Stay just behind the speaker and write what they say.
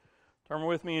Turn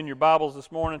with me in your Bibles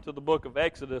this morning to the book of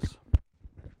Exodus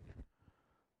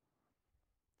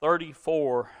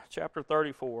 34, chapter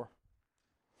 34.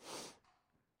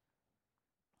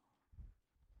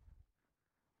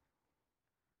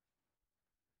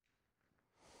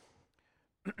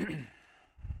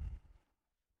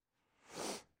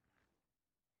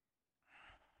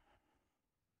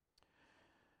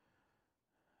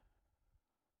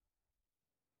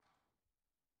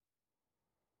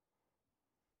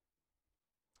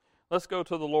 Let's go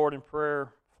to the Lord in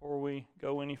prayer before we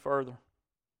go any further.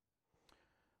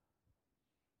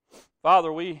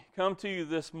 Father, we come to you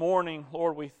this morning.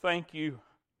 Lord, we thank you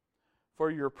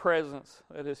for your presence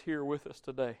that is here with us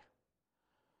today.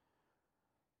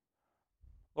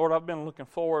 Lord, I've been looking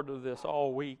forward to this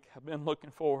all week. I've been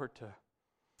looking forward to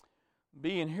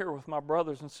being here with my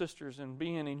brothers and sisters and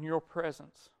being in your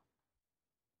presence.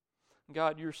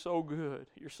 God, you're so good.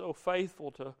 You're so faithful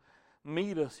to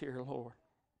meet us here, Lord.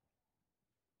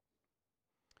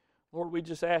 Lord, we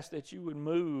just ask that you would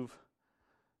move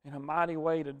in a mighty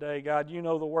way today. God, you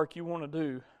know the work you want to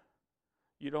do.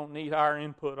 You don't need our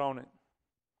input on it.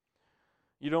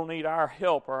 You don't need our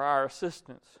help or our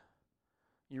assistance.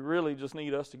 You really just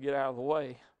need us to get out of the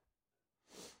way.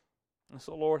 And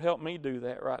so, Lord, help me do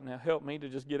that right now. Help me to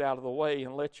just get out of the way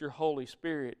and let your Holy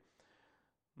Spirit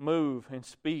move and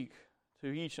speak to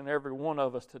each and every one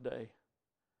of us today.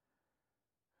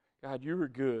 God, you are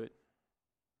good.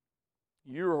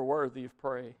 You are worthy of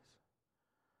praise.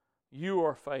 You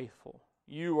are faithful.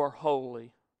 You are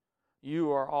holy. You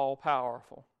are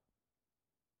all-powerful.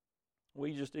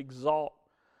 We just exalt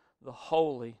the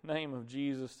holy name of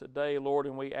Jesus today, Lord,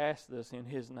 and we ask this in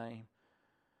His name.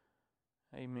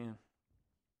 Amen.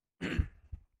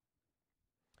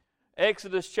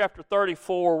 Exodus chapter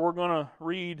 34, we're going to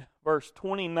read verse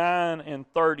 29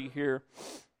 and 30 here.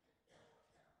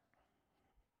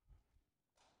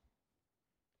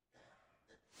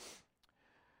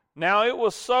 Now it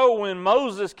was so when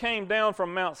Moses came down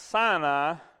from Mount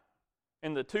Sinai,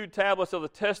 and the 2 tablets of the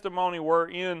testimony were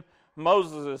in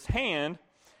Moses' hand,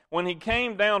 when he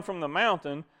came down from the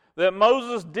mountain, that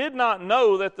Moses did not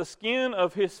know that the skin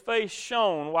of his face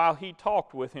shone while he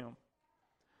talked with him.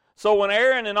 So when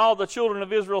Aaron and all the children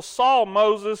of Israel saw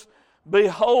Moses,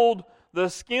 behold, the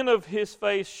skin of his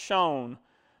face shone,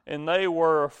 and they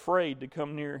were afraid to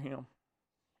come near him.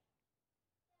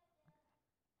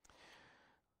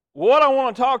 What I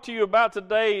want to talk to you about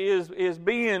today is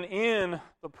being in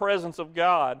the presence of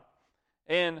God.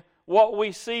 And what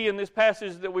we see in this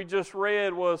passage that we just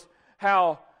read was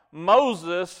how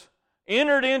Moses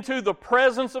entered into the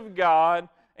presence of God,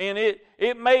 and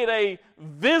it made a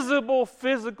visible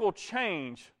physical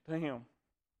change to him.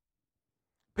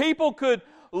 People could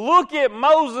look at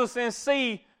Moses and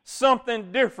see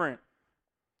something different.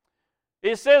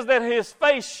 It says that his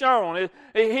face shone.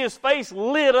 His face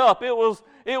lit up. It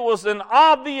was an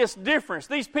obvious difference.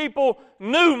 These people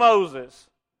knew Moses.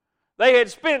 They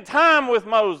had spent time with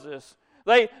Moses.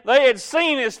 They had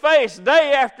seen his face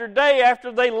day after day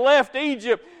after they left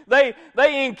Egypt. They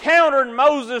encountered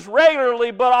Moses regularly,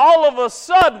 but all of a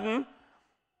sudden,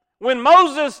 when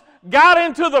Moses got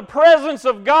into the presence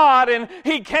of God and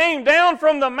he came down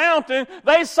from the mountain,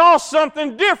 they saw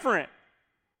something different.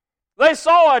 They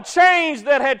saw a change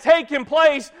that had taken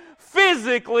place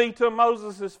physically to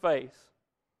Moses' face.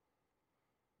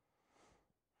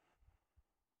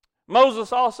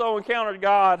 Moses also encountered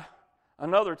God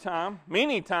another time,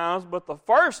 many times, but the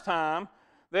first time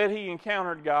that he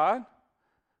encountered God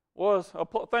was a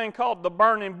thing called the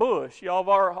burning bush. Y'all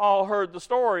have all heard the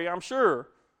story, I'm sure.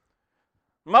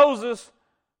 Moses,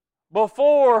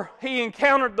 before he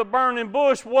encountered the burning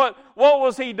bush, what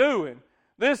was he doing?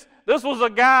 This was a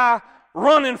guy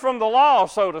running from the law,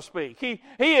 so to speak. He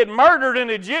had murdered an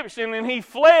Egyptian and he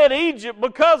fled Egypt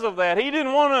because of that. He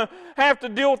didn't want to have to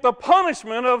deal with the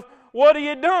punishment of what he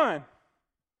had done.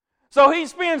 So he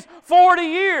spends 40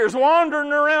 years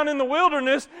wandering around in the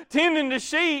wilderness, tending to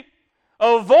sheep,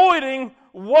 avoiding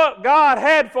what God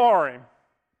had for him.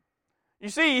 You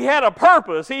see, he had a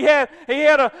purpose. He had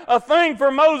a thing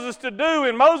for Moses to do,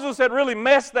 and Moses had really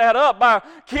messed that up by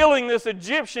killing this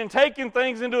Egyptian, taking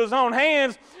things into his own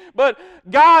hands. But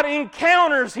God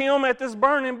encounters him at this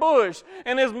burning bush.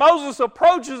 And as Moses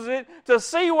approaches it to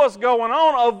see what's going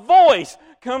on, a voice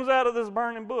comes out of this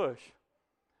burning bush.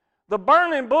 The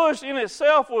burning bush in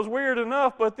itself was weird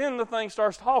enough, but then the thing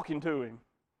starts talking to him.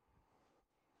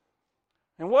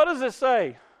 And what does it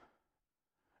say?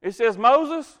 It says,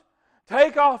 Moses,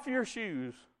 take off your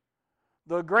shoes.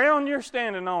 The ground you're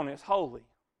standing on is holy.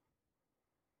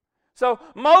 So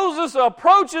Moses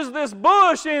approaches this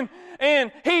bush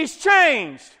and he's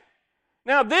changed.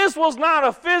 Now, this was not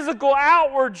a physical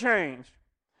outward change,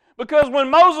 because when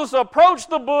Moses approached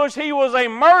the bush, he was a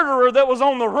murderer that was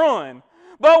on the run.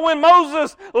 But when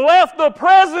Moses left the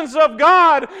presence of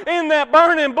God in that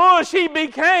burning bush, he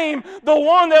became the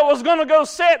one that was going to go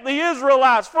set the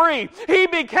Israelites free. He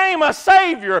became a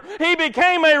Savior. He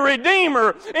became a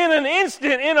Redeemer in an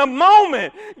instant, in a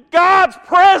moment. God's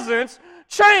presence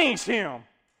changed him.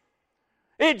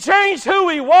 It changed who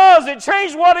he was. It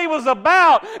changed what he was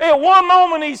about. At one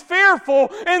moment he's fearful.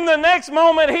 In the next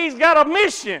moment he's got a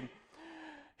mission.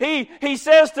 He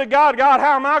says to God, God,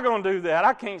 how am I going to do that?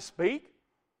 I can't speak.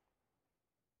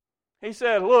 He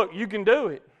said, look, you can do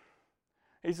it.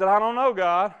 He said, I don't know,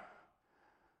 God.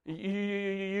 You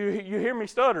hear me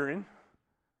stuttering.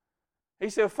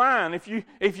 He said, fine. If you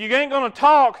ain't going to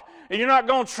talk and you're not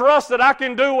going to trust that I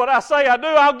can do what I say I do,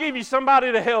 I'll give you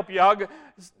somebody to help you. I'll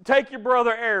take your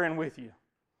brother Aaron with you.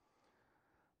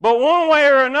 But one way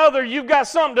or another, you've got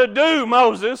something to do,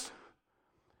 Moses.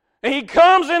 And he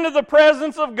comes into the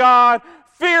presence of God,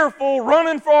 fearful,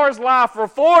 running for his life for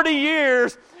 40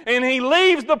 years, and he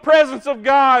leaves the presence of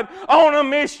God on a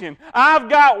mission. I've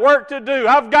got work to do.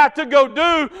 I've got to go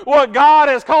do what God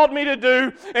has called me to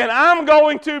do, and I'm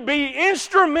going to be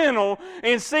instrumental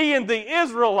in seeing the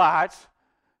Israelites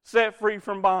set free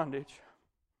from bondage.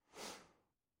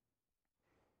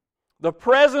 The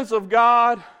presence of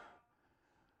God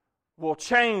will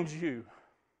change you.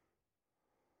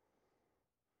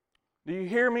 Do you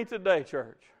hear me today,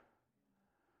 church?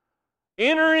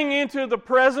 Entering into the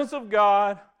presence of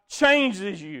God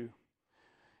changes you.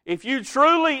 If you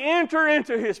truly enter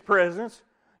into His presence,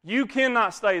 you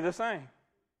cannot stay the same.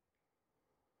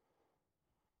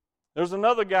 There's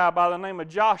another guy by the name of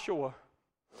Joshua.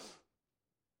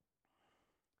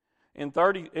 In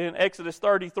Exodus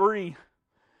 33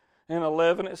 and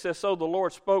 11, it says, so the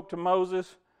Lord spoke to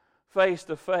Moses face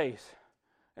to face,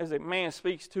 as a man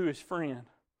speaks to his friend.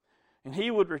 And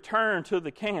he would return to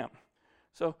the camp.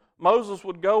 So Moses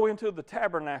would go into the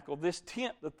tabernacle, this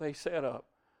tent that they set up.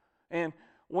 And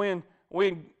when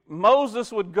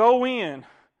Moses would go in,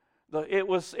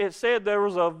 it said there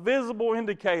was a visible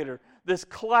indicator, this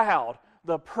cloud,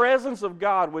 the presence of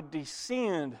God would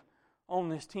descend on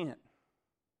this tent.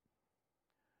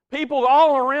 People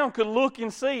all around could look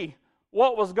and see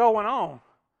what was going on.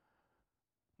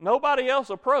 Nobody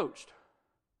else approached.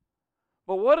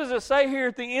 But what does it say here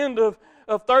at the end of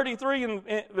 33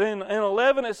 and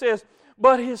 11? It says,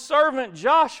 but his servant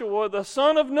Joshua, the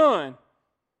son of Nun.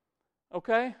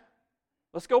 Okay?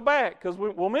 Let's go back because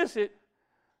we'll miss it.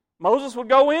 Moses would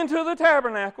go into the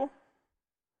tabernacle,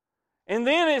 and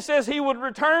then it says he would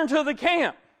return to the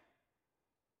camp.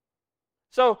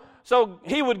 So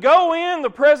he would go in, the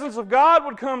presence of God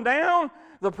would come down,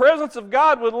 the presence of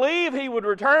God would leave, he would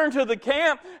return to the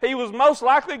camp. He was most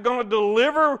likely going to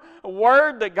deliver a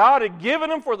word that God had given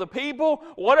him for the people.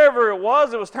 Whatever it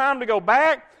was time to go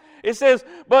back. It says,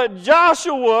 but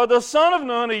Joshua, the son of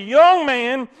Nun, a young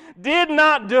man, did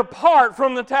not depart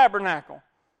from the tabernacle.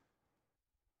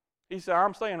 He said,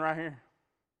 I'm staying right here.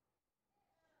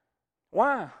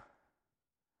 Why?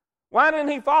 Why didn't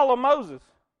he follow Moses?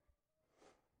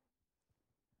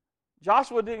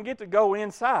 Joshua didn't get to go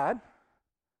inside,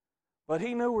 but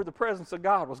he knew where the presence of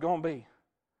God was going to be.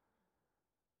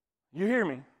 You hear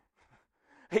me?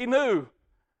 He knew,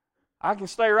 I can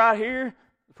stay right here.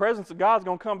 The presence of God's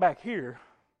going to come back here.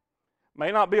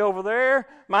 May not be over there,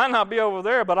 might not be over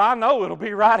there, but I know it'll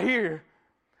be right here.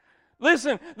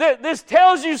 Listen, this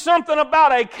tells you something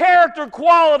about a character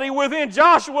quality within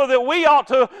Joshua that we ought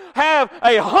to have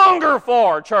a hunger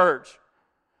for, church.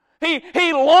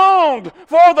 He longed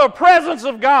for the presence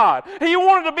of God. He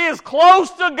wanted to be as close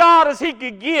to God as he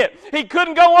could get. He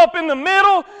couldn't go up in the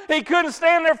middle. He couldn't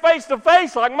stand there face to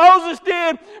face like Moses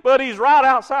did, but he's right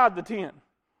outside the tent.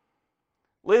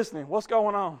 Listening, what's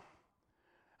going on?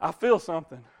 I feel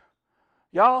something.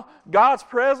 Y'all, God's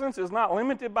presence is not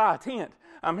limited by a tent.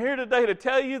 I'm here today to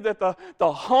tell you that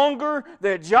the hunger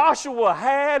that Joshua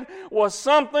had was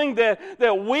something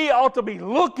that we ought to be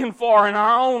looking for in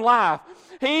our own life.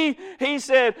 He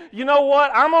said, you know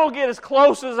what? I'm going to get as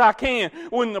close as I can.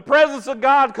 When the presence of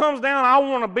God comes down, I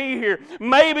want to be here.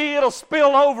 Maybe it'll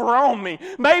spill over on me.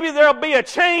 Maybe there'll be a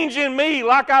change in me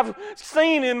like I've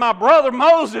seen in my brother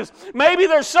Moses. Maybe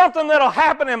there's something that'll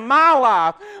happen in my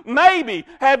life. Maybe.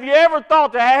 Have you ever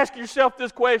thought to ask yourself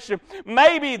this question?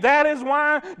 Maybe that is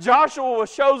why Joshua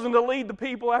was chosen to lead the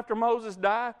people after Moses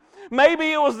died.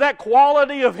 Maybe it was that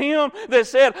quality of him that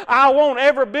said, I want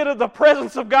every bit of the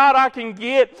presence of God I can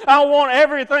get. I want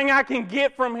everything I can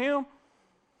get from Him.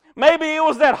 Maybe it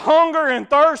was that hunger and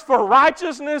thirst for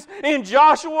righteousness in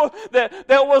Joshua that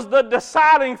was the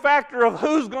deciding factor of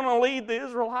who's going to lead the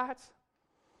Israelites.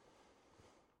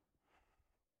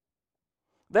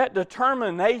 That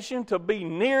determination to be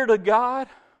near to God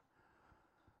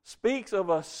speaks of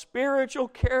a spiritual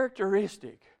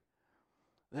characteristic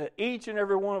that each and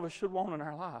every one of us should want in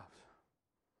our lives.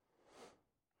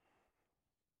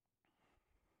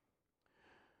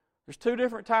 There's two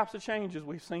different types of changes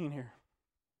we've seen here.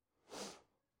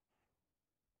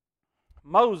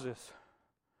 Moses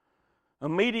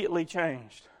immediately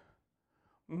changed.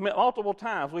 Multiple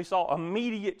times we saw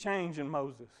immediate change in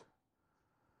Moses.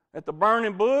 At the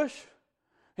burning bush,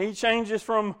 he changes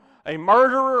from a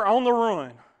murderer on the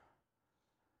run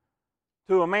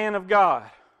to a man of God,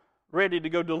 ready to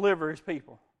go deliver his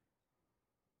people.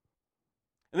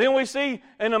 And then we see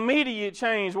an immediate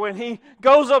change when he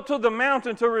goes up to the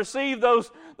mountain to receive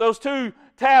those two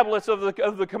tablets of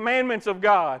the commandments of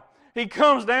God. He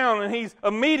comes down and he's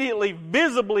immediately,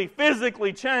 visibly,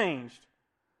 physically changed.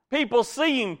 People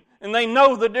see him and they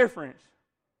know the difference.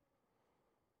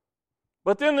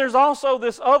 But then there's also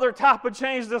this other type of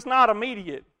change that's not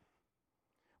immediate.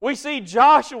 We see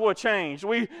Joshua change.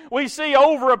 We see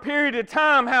over a period of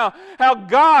time how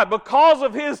God, because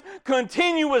of his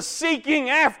continuous seeking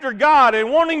after God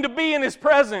and wanting to be in His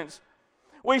presence,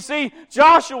 we see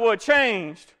Joshua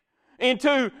changed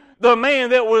into the man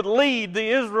that would lead the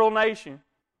Israel nation.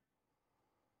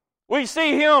 We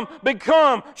see him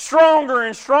become stronger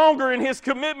and stronger in his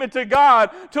commitment to God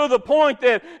to the point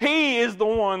that he is the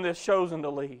one that's chosen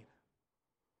to lead.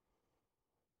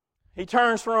 He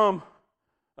turns from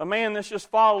a man that's just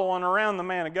following around the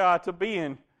man of God to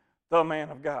being the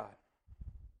man of God.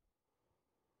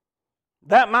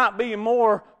 That might be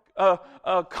more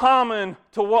common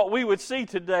to what we would see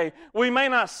today. We may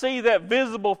not see that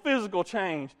visible physical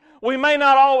change. We may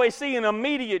not always see an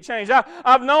immediate change.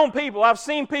 I've known people, I've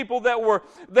seen people that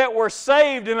were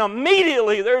saved and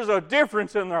immediately there's a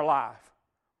difference in their life.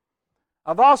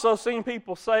 I've also seen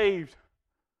people saved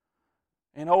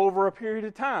and over a period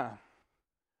of time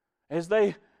as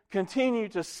they continue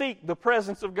to seek the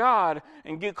presence of God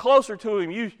and get closer to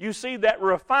Him, you see that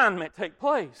refinement take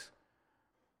place.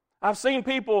 I've seen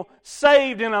people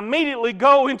saved and immediately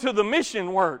go into the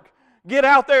mission work. Get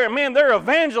out there and man, they're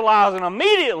evangelizing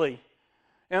immediately.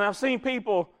 And I've seen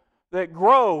people that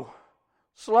grow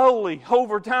slowly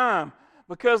over time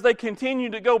because they continue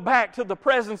to go back to the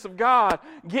presence of God,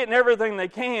 getting everything they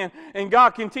can, and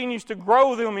God continues to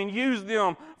grow them and use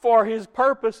them for His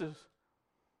purposes.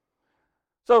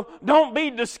 So don't be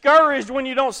discouraged when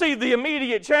you don't see the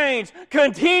immediate change.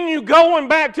 Continue going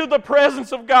back to the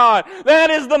presence of God. That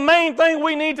is the main thing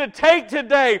we need to take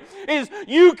today, is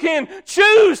you can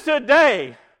choose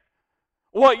today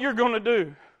what you're going to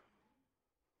do.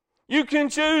 You can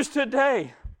choose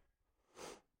today.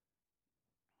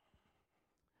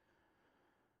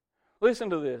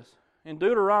 Listen to this. In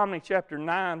Deuteronomy chapter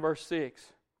 9, verse 6,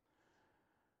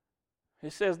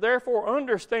 it says, "Therefore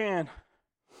understand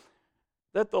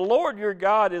that the Lord your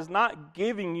God is not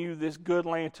giving you this good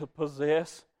land to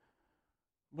possess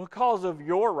because of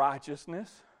your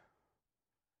righteousness."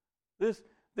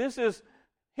 This is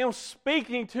Him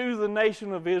speaking to the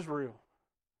nation of Israel.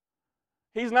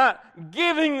 He's not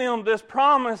giving them this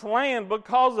promised land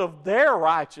because of their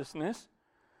righteousness.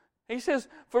 He says,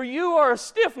 "For you are a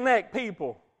stiff-necked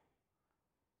people.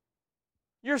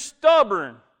 You're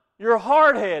stubborn. You're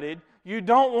hard-headed. You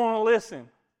don't want to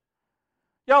listen."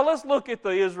 Y'all, let's look at the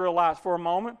Israelites for a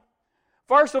moment.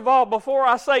 First of all, before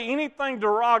I say anything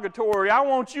derogatory, I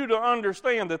want you to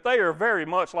understand that they are very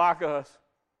much like us.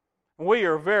 We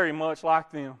are very much like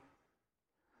them.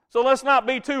 So let's not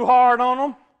be too hard on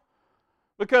them,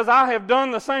 because I have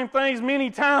done the same things many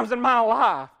times in my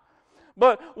life.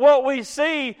 But what we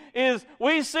see is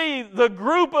the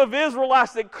group of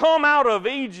Israelites that come out of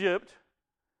Egypt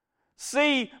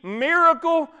see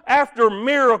miracle after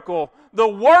miracle, the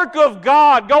work of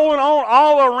God going on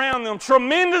all around them,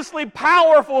 tremendously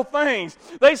powerful things.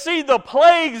 They see the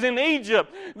plagues in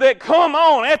Egypt that come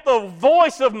on at the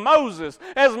voice of Moses.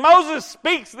 As Moses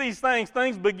speaks these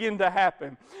things begin to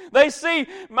happen. They see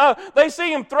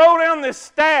him throw down this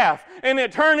staff and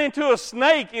it turn into a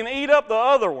snake and eat up the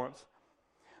other ones.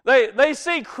 They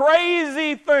see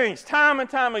crazy things time and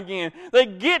time again. They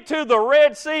get to the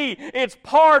Red Sea, it's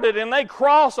parted, and they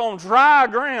cross on dry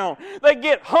ground. They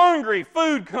get hungry,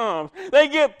 food comes. They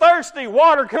get thirsty,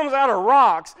 water comes out of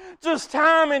rocks. Just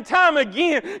time and time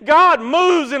again, God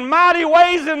moves in mighty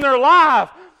ways in their life.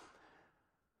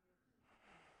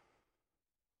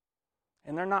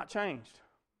 And they're not changed.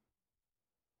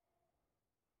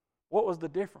 What was the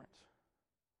difference?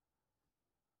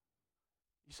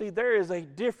 You see, there is a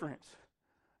difference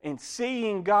in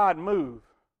seeing God move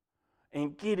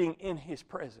and getting in His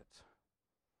presence.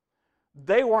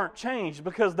 They weren't changed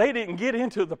because they didn't get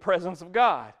into the presence of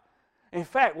God. In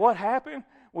fact, what happened?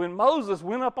 When Moses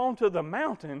went up onto the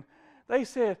mountain, they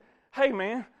said, hey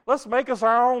man, let's make us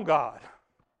our own God.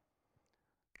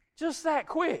 Just that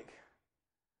quick.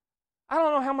 I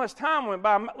don't know how much time went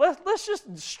by. Let's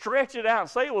just stretch it out and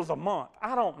say it was a month.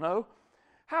 I don't know.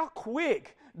 How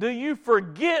quick do you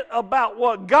forget about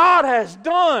what God has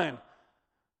done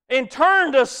and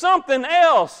turn to something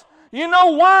else? You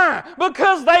know why?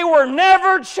 Because they were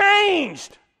never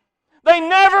changed. They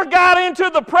never got into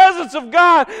the presence of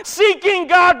God, seeking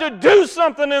God to do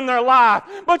something in their life.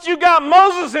 But you got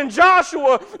Moses and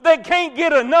Joshua that can't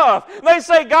get enough. They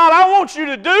say, God, I want you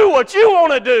to do what you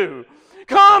want to do.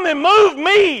 Come and move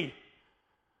me.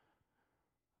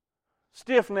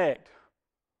 Stiff-necked.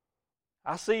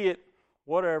 I see it,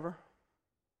 whatever.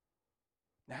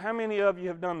 Now, how many of you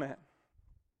have done that?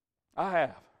 I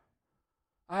have.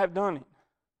 I have done it.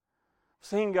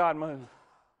 Seen God move.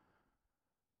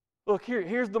 Look,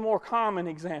 here's the more common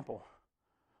example.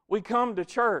 We come to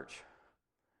church.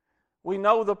 We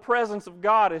know the presence of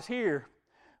God is here.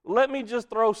 Let me just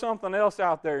throw something else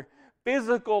out there.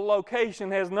 Physical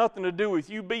location has nothing to do with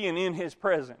you being in His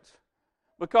presence.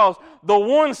 Because the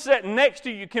one sitting next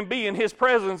to you can be in His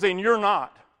presence and you're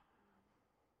not.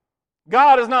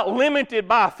 God is not limited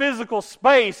by physical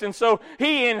space, and so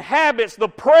He inhabits the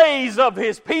praise of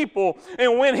His people.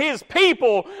 And when His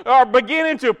people are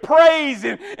beginning to praise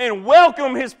and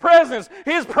welcome His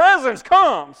presence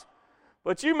comes.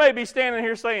 But you may be standing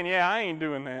here saying, yeah, I ain't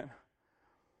doing that.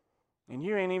 And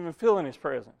you ain't even feeling His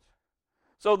presence.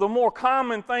 So the more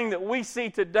common thing that we see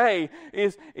today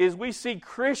is we see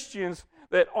Christians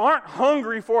that aren't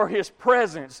hungry for His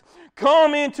presence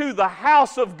come into the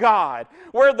house of God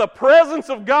where the presence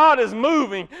of God is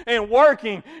moving and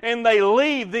working, and they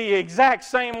leave the exact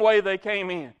same way they came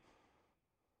in.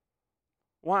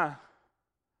 Why?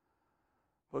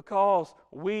 Because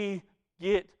we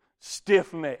get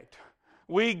stiff-necked.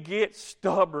 We get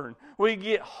stubborn. We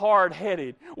get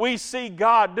hard-headed. We see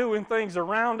God doing things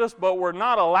around us, but we're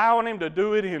not allowing Him to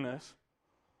do it in us.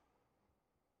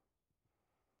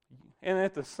 And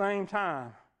at the same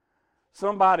time,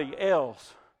 somebody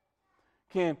else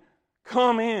can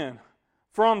come in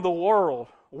from the world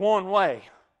one way,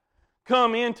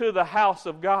 come into the house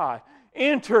of God,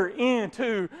 enter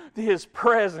into His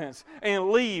presence,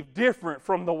 and leave different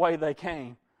from the way they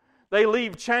came. They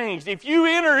leave changed. If you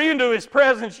enter into His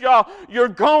presence, y'all, you're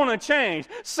going to change.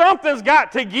 Something's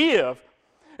got to give.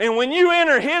 And when you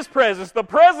enter His presence, the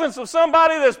presence of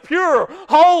somebody that's pure,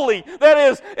 holy,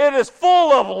 it is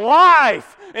full of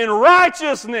life and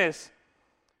righteousness,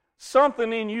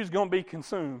 something in you is going to be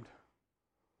consumed.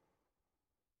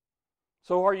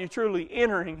 So are you truly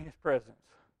entering His presence?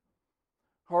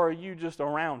 Or are you just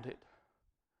around it?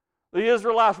 The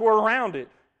Israelites were around it.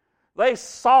 They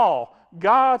saw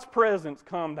God's presence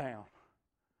come down.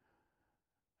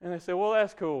 And they said, well,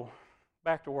 that's cool.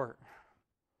 Back to work.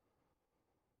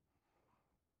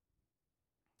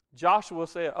 Joshua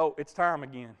said, oh, it's time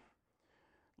again.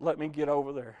 Let me get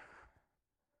over there.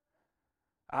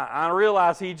 I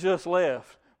realize he just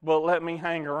left, but let me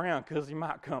hang around because he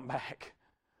might come back.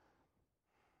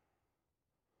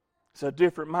 It's a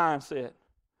different mindset.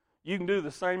 You can do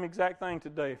the same exact thing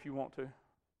today if you want to.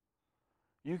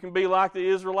 You can be like the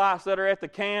Israelites that are at the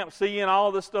camp seeing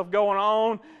all this stuff going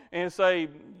on and say,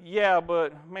 yeah,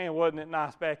 but man, wasn't it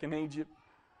nice back in Egypt?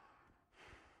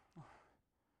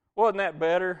 Wasn't that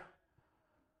better?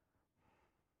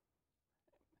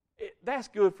 That's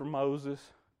good for Moses.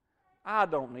 I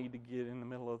don't need to get in the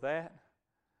middle of that.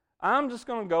 I'm just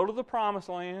going to go to the promised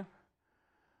land.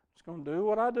 Just going to do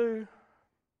what I do.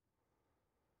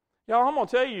 Y'all, I'm going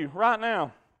to tell you right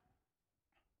now,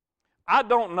 I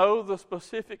don't know the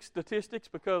specific statistics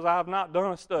because I've not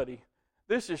done a study.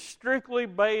 This is strictly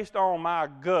based on my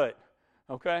gut,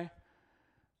 okay?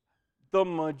 The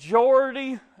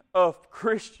majority of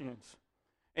Christians,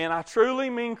 and I truly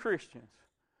mean Christians,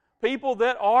 people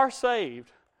that are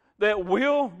saved, that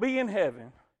will be in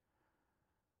heaven,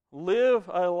 live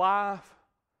a life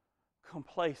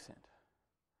complacent.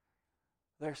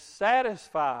 They're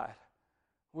satisfied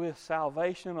with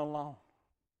salvation alone.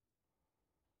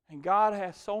 And God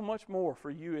has so much more for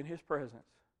you in His presence.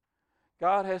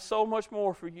 God has so much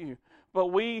more for you. But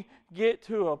we get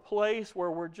to a place where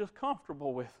we're just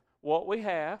comfortable with what we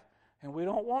have and we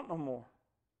don't want no more.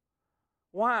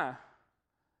 Why?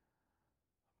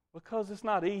 Because it's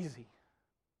not easy.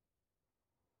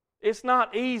 It's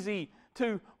not easy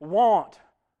to want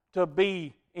to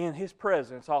be in His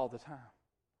presence all the time.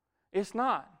 It's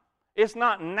not. It's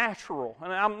not natural.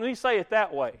 And let me say it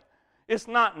that way. It's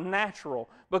not natural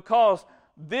because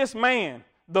this man,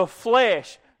 the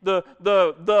flesh,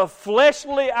 the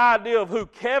fleshly idea of who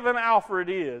Kevin Alfred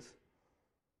is,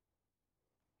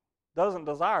 doesn't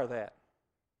desire that.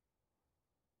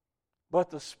 But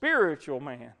the spiritual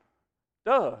man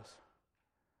does.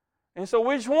 And so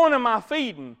which one am I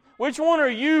feeding? Which one are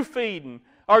you feeding?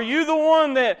 Are you the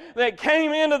one that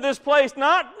came into this place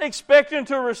not expecting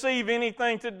to receive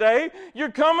anything today?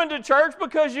 You're coming to church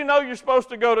because you know you're supposed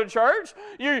to go to church.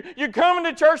 You're coming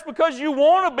to church because you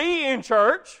want to be in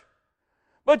church.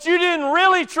 But you didn't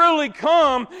really truly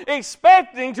come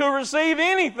expecting to receive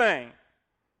anything.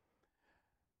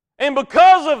 And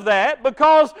because of that,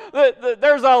 because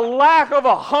there's a lack of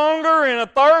a hunger and a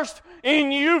thirst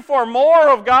in you for more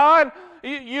of God,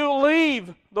 you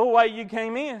leave the way you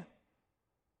came in.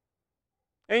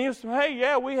 And you say, hey,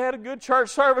 yeah, we had a good church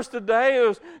service today. It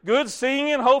was good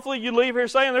singing. Hopefully you leave here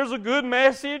saying there's a good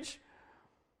message.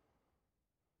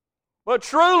 But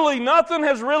truly, nothing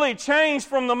has really changed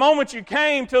from the moment you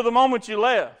came to the moment you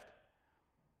left.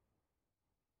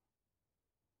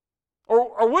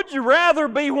 Or would you rather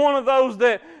be one of those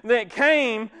that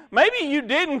came, maybe you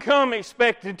didn't come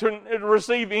expecting to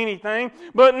receive anything,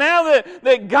 but now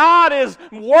that God is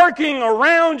working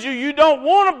around you, you don't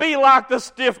want to be like the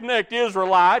stiff-necked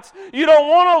Israelites. You don't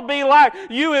want to be like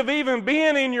you have even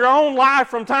been in your own life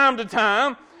from time to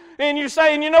time. And you're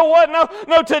saying, you know what?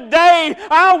 No, today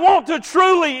I want to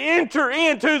truly enter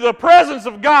into the presence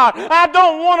of God. I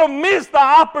don't want to miss the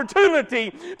opportunity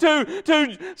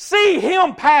to see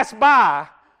Him pass by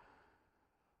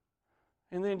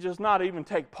and then just not even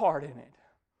take part in it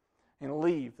and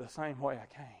leave the same way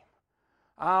I came.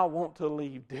 I want to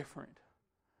leave different.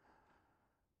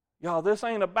 Y'all, this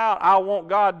ain't about I want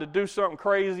God to do something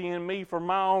crazy in me for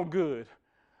my own good.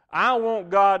 I want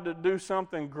God to do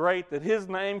something great, that His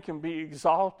name can be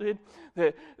exalted,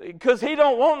 because He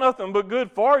don't want nothing but good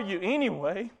for you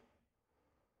anyway.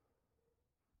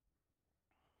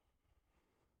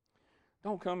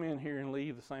 Don't come in here and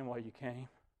leave the same way you came.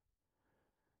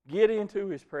 Get into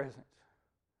His presence.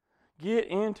 Get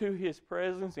into His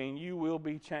presence and you will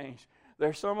be changed.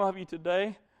 There's some of you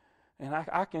today, and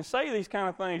I can say these kind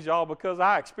of things, y'all, because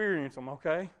I experience them,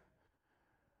 okay?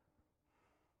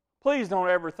 Please don't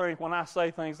ever think when I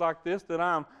say things like this that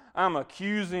I'm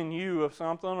accusing you of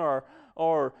something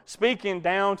or speaking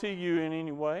down to you in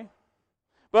any way.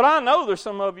 But I know there's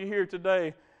some of you here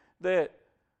today that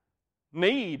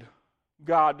need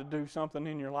God to do something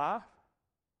in your life.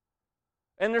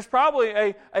 And there's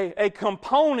probably a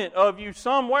component of you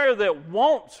somewhere that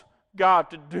wants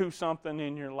God to do something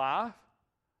in your life.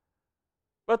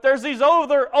 But there's these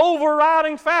other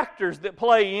overriding factors that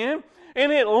play in.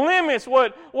 And it limits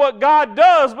what God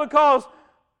does because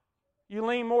you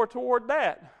lean more toward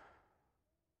that.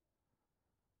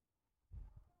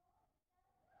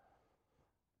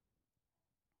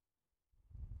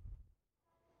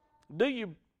 Do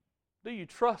you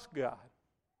trust God?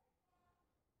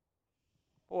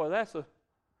 Boy, that's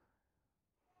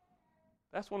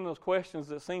one of those questions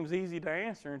that seems easy to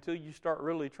answer until you start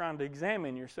really trying to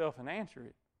examine yourself and answer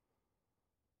it.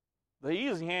 The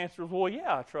easy answer is, well,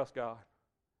 yeah, I trust God.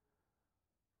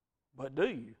 But do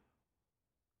you?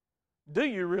 Do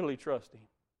you really trust Him?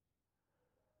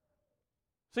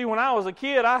 See, when I was a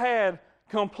kid, I had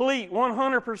complete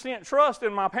 100% trust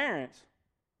in my parents.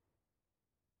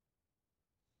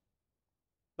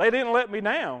 They didn't let me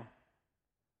down.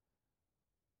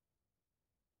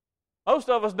 Most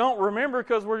of us don't remember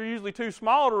because we're usually too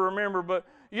small to remember, but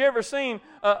you ever seen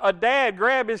a dad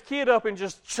grab his kid up and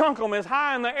just chunk them as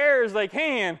high in the air as they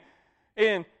can?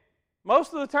 And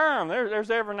most of the time, there's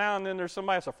every now and then there's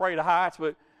somebody that's afraid of heights,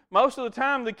 but most of the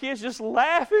time the kid's just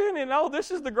laughing and, oh,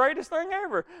 this is the greatest thing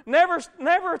ever.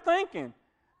 Never thinking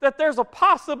that there's a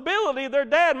possibility their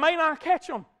dad may not catch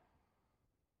them.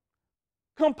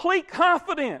 Complete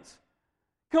confidence.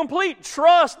 Complete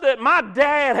trust that my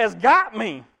dad has got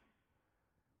me.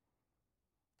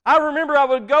 I remember I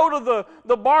would go to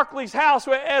the Barclays house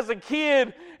as a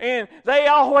kid, and they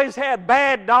always had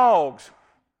bad dogs.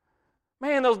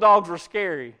 Man, those dogs were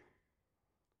scary.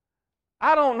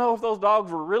 I don't know if those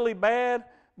dogs were really bad,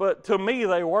 but to me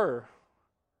they were.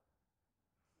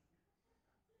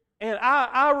 And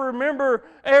I remember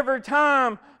every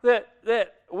time that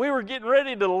we were getting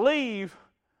ready to leave,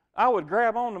 I would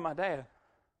grab onto my dad.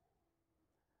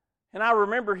 And I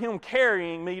remember him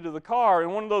carrying me to the car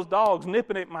and one of those dogs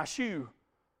nipping at my shoe.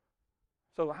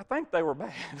 So I think they were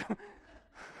bad.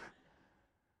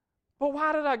 But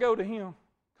why did I go to him?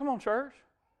 Come on, church.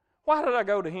 Why did I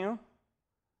go to him?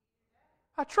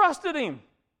 I trusted him.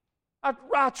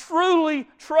 I truly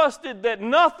trusted that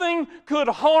nothing could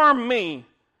harm me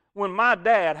when my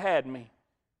dad had me.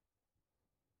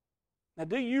 Now,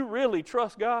 do you really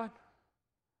trust God?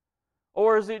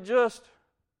 Or is it just,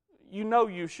 you know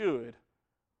you should?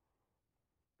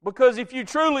 Because if you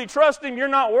truly trust Him, you're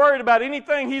not worried about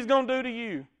anything He's going to do to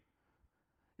you.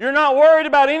 You're not worried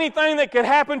about anything that could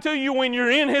happen to you when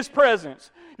you're in His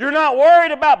presence. You're not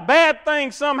worried about bad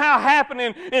things somehow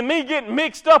happening and me getting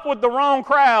mixed up with the wrong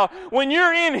crowd. When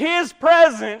you're in His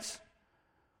presence,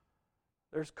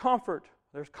 there's comfort,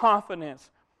 there's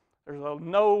confidence, there's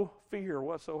no fear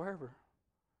whatsoever.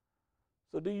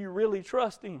 So do you really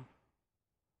trust Him?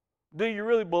 Do you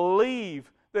really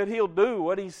believe that He'll do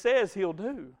what He says He'll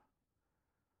do?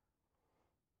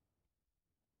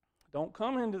 Don't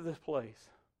come into this place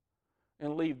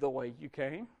and leave the way you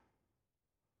came.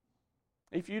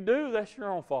 If you do, that's your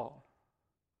own fault.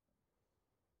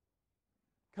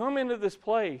 Come into this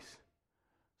place.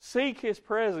 Seek His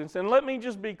presence. And let me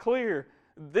just be clear,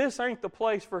 this ain't the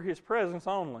place for His presence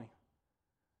only.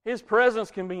 His presence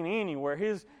can be anywhere.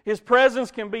 His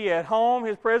presence can be at home.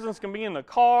 His presence can be in the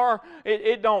car.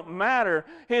 It don't matter.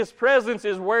 His presence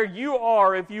is where you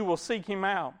are if you will seek Him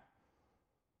out.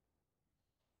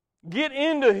 Get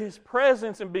into His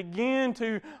presence and begin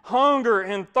to hunger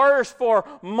and thirst for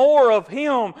more of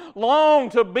Him. Long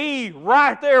to be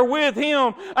right there with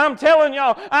Him. I'm telling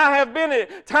y'all, I have been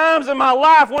at times in my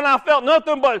life when I felt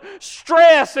nothing but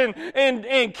stress and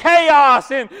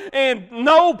chaos and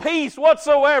no peace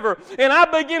whatsoever. And I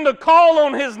begin to call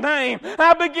on His name.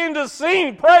 I begin to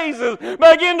sing praises,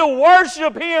 begin to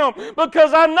worship Him,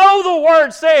 because I know the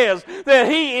Word says that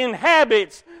He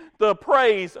inhabits the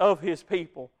praise of His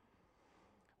people.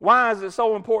 Why is it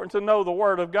so important to know the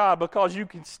Word of God? Because you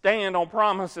can stand on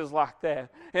promises like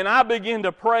that. And I begin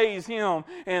to praise Him,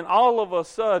 and all of a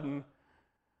sudden,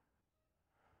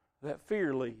 that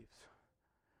fear leaves.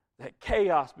 That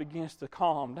chaos begins to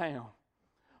calm down.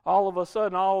 All of a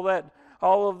sudden, all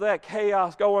of that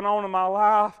chaos going on in my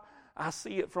life, I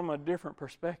see it from a different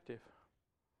perspective.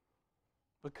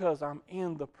 Because I'm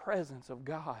in the presence of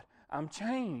God. I'm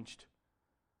changed.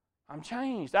 I'm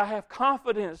changed. I have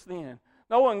confidence then,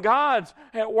 knowing God's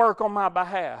at work on my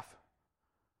behalf.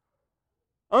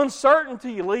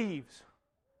 Uncertainty leaves.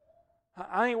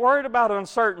 I ain't worried about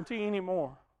uncertainty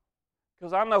anymore,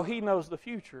 because I know He knows the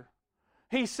future.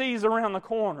 He sees around the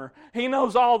corner. He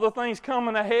knows all the things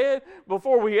coming ahead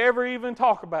before we ever even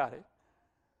talk about it.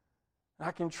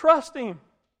 I can trust Him.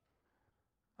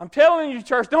 I'm telling you,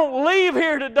 church, don't leave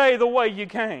here today the way you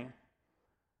came.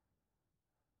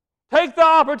 Take the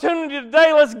opportunity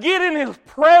today. Let's get in His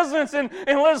presence and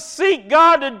let's seek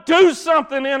God to do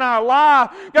something in our life.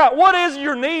 God, what is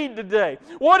your need today?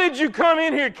 What did you come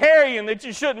in here carrying that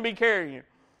you shouldn't be carrying?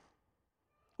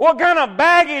 What kind of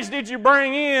baggage did you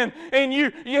bring in? And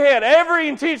you had every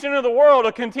intention of the world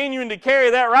of continuing to carry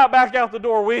that right back out the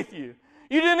door with you.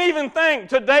 You didn't even think,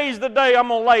 today's the day I'm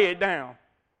going to lay it down.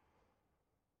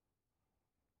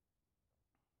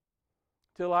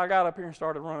 Till I got up here and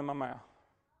started running my mouth.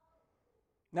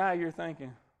 Now you're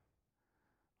thinking,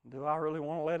 do I really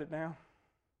want to let it down?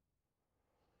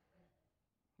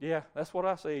 Yeah, that's what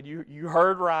I said. You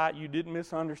heard right. You didn't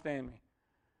misunderstand me.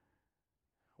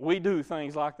 We do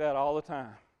things like that all the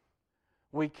time.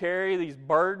 We carry these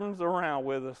burdens around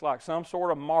with us like some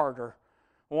sort of martyr,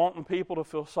 wanting people to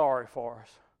feel sorry for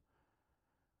us.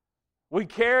 We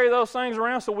carry those things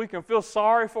around so we can feel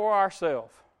sorry for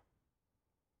ourselves.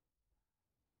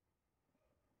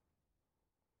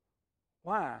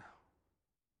 Why?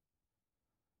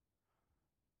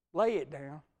 Lay it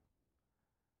down.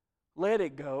 Let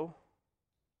it go.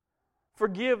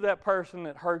 Forgive that person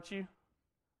that hurt you.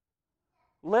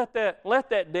 Let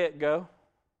that debt go.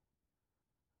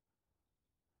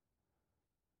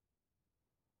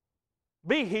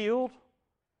 Be healed.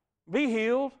 Be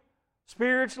healed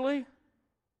spiritually,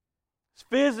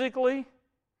 physically,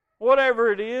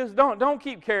 whatever it is. Don't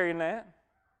keep carrying that.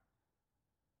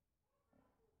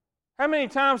 How many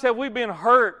times have we been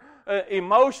hurt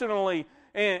emotionally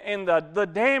and the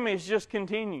damage just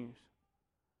continues?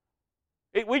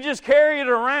 We just carry it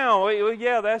around.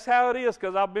 Yeah, that's how it is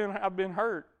because I've been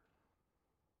hurt.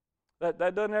 That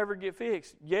doesn't ever get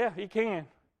fixed. Yeah, it can.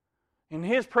 In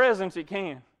His presence, it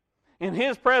can. In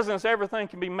His presence, everything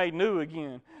can be made new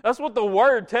again. That's what the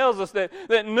Word tells us,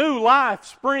 that new life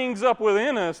springs up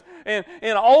within us, and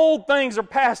old things are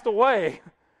passed away.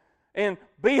 And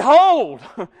behold,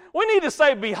 we need to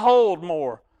say behold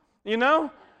more. You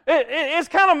know, it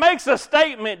kind of makes a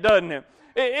statement, doesn't it?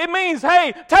 It means,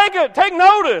 hey, take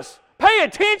notice, pay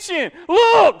attention,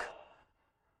 look,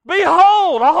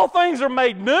 behold, all things are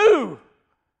made new.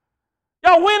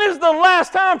 Now, when is the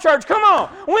last time, church? Come on.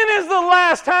 When is the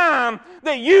last time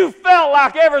that you felt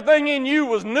like everything in you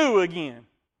was new again?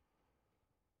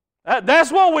 That's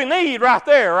what we need right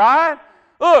there, right?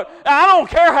 Look, I don't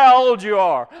care how old you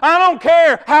are. I don't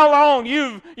care how long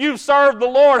you've served the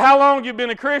Lord, how long you've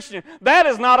been a Christian. That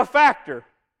is not a factor.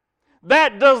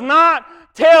 That does not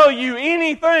tell you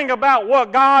anything about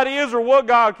what God is or what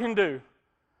God can do.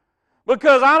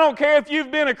 Because I don't care if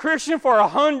you've been a Christian for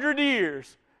 100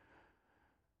 years.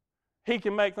 He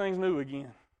can make things new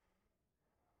again.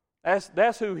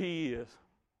 That's who He is.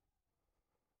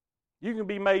 You can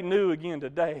be made new again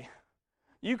today.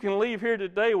 You can leave here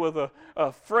today with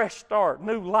a fresh start,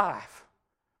 new life.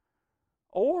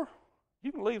 Or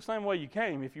you can leave the same way you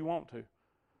came if you want to.